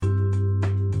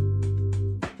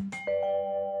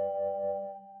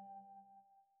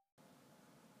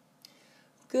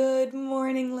Good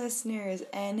morning, listeners,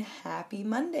 and happy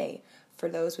Monday. For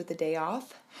those with the day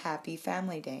off, happy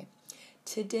Family Day.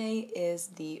 Today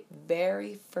is the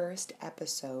very first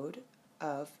episode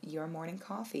of Your Morning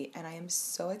Coffee, and I am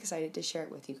so excited to share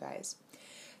it with you guys.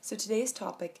 So today's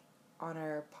topic on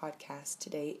our podcast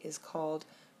today is called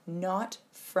Not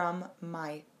From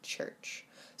My Church.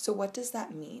 So what does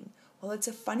that mean? Well, it's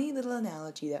a funny little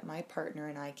analogy that my partner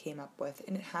and I came up with,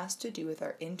 and it has to do with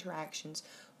our interactions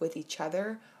with each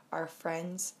other, our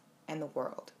friends, and the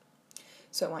world.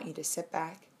 So I want you to sit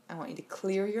back, I want you to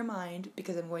clear your mind,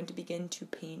 because I'm going to begin to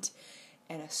paint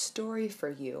a story for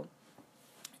you,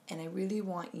 and I really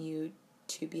want you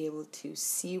to be able to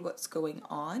see what's going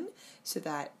on so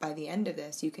that by the end of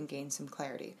this you can gain some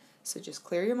clarity. So just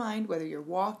clear your mind, whether you're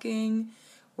walking,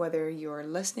 whether you're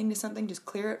listening to something, just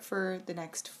clear it for the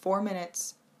next 4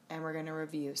 minutes and we're going to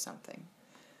review something.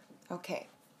 Okay,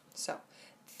 so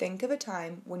think of a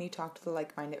time when you talked to the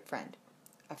like-minded friend,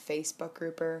 a Facebook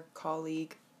grouper,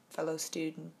 colleague, fellow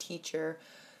student, teacher,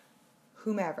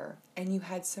 whomever, and you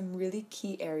had some really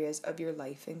key areas of your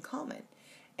life in common.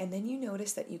 And then you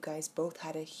noticed that you guys both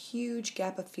had a huge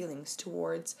gap of feelings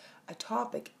towards a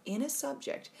topic in a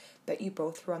subject that you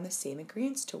both were on the same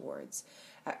agreements towards.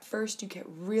 At first, you get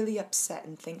really upset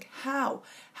and think, how?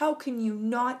 How can you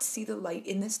not see the light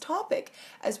in this topic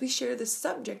as we share this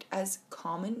subject as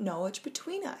common knowledge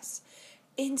between us?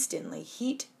 Instantly,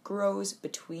 heat grows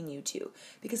between you two,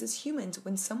 because as humans,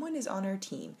 when someone is on our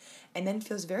team and then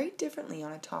feels very differently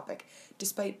on a topic,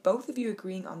 despite both of you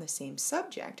agreeing on the same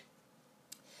subject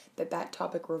that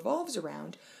topic revolves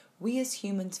around, we as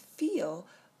humans feel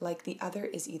like the other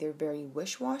is either very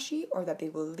wish-washy or that they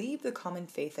will leave the common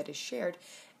faith that is shared,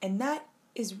 and that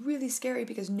is really scary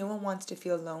because no one wants to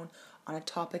feel alone on a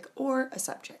topic or a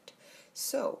subject.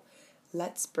 So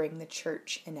let's bring the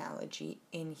church analogy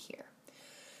in here.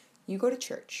 You go to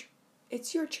church.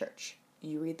 It's your church.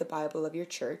 You read the Bible of your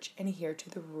church and adhere to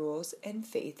the rules and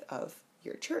faith of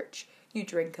your church. You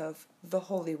drink of the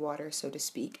holy water, so to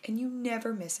speak, and you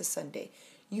never miss a Sunday.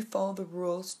 You follow the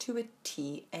rules to a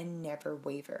T and never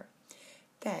waver.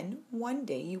 Then, one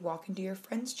day, you walk into your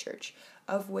friend's church,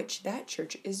 of which that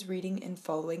church is reading and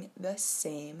following the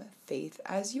same faith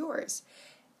as yours.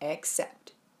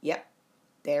 Except, yep,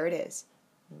 there it is,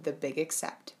 the big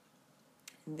except.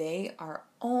 They are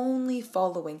only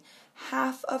following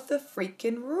half of the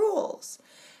freaking rules.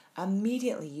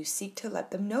 Immediately, you seek to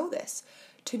let them know this,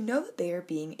 to know that they are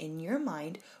being, in your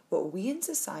mind, what we in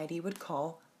society would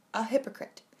call a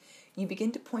hypocrite. You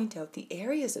begin to point out the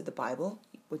areas of the Bible,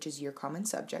 which is your common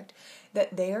subject,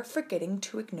 that they are forgetting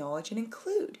to acknowledge and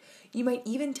include. You might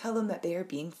even tell them that they are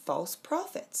being false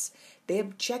prophets. They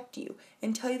object you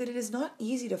and tell you that it is not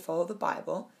easy to follow the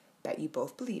Bible, that you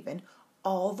both believe in,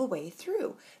 all the way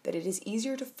through, that it is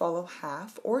easier to follow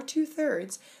half or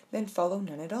 2/3 than follow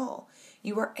none at all.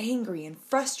 You are angry and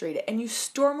frustrated, and you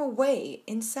storm away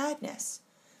in sadness.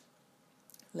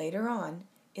 Later on,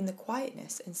 in the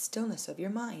quietness and stillness of your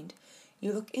mind,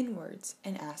 you look inwards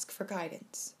and ask for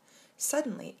guidance.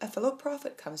 Suddenly, a fellow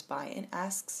prophet comes by and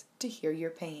asks to hear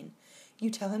your pain. You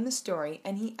tell him the story,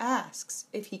 and he asks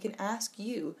if he can ask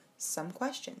you some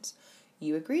questions.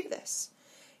 You agree to this.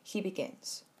 He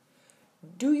begins,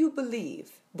 "Do you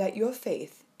believe that your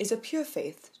faith is a pure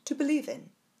faith to believe in?"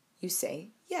 You say,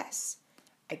 "Yes."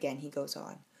 Again he goes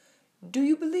on, "Do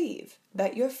you believe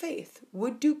that your faith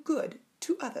would do good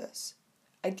to others?"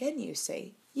 Again you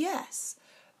say, "Yes."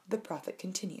 The prophet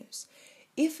continues,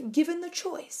 "If given the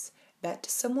choice that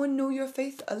someone know your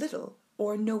faith a little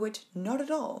or know it not at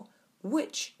all,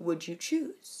 which would you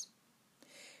choose?"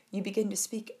 You begin to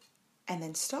speak and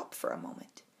then stop for a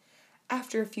moment.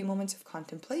 After a few moments of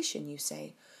contemplation, you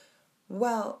say,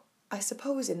 "Well, I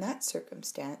suppose in that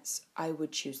circumstance I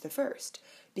would choose the first,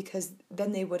 because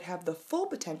then they would have the full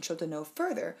potential to know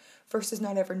further versus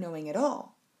not ever knowing at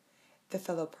all." The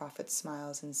fellow prophet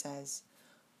smiles and says,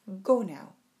 "Go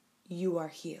now, you are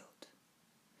healed."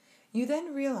 You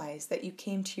then realize that you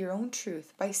came to your own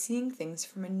truth by seeing things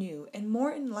from a new and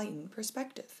more enlightened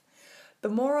perspective. The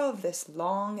moral of this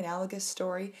long, analogous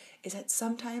story is that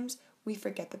sometimes we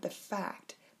forget that the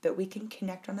fact that we can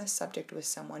connect on a subject with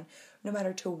someone, no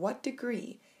matter to what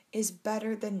degree, is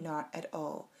better than not at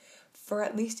all. For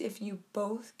at least if you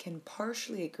both can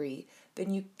partially agree,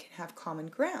 then you can have common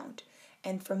ground,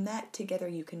 and from that together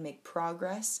you can make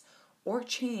progress or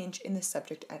change in the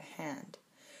subject at hand.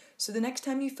 So the next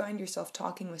time you find yourself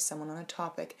talking with someone on a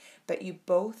topic that you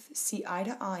both see eye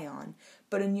to eye on,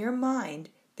 but in your mind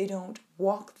they don't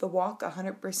walk the walk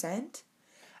 100%,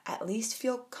 at least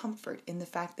feel comfort in the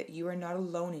fact that you are not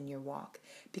alone in your walk,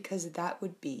 because that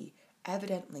would be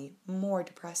evidently more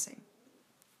depressing.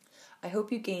 I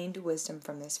hope you gained wisdom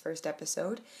from this first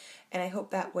episode, and I hope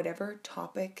that whatever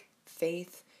topic,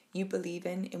 faith you believe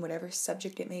in whatever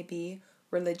subject it may be,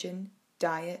 religion,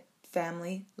 diet,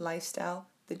 family, lifestyle,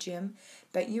 the gym,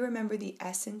 that you remember the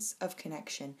essence of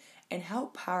connection and how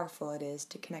powerful it is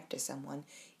to connect to someone,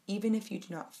 even if you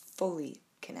do not fully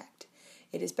connect.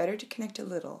 It is better to connect a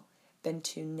little than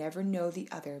to never know the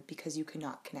other because you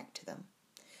cannot connect to them.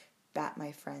 That,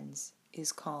 my friends,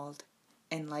 is called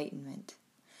enlightenment.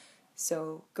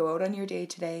 So go out on your day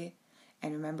today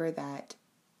and remember that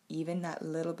even that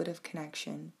little bit of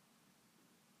connection,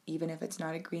 even if it's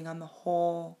not agreeing on the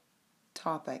whole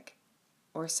topic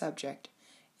or subject,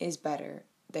 is better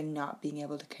than not being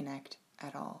able to connect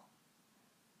at all.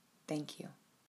 Thank you.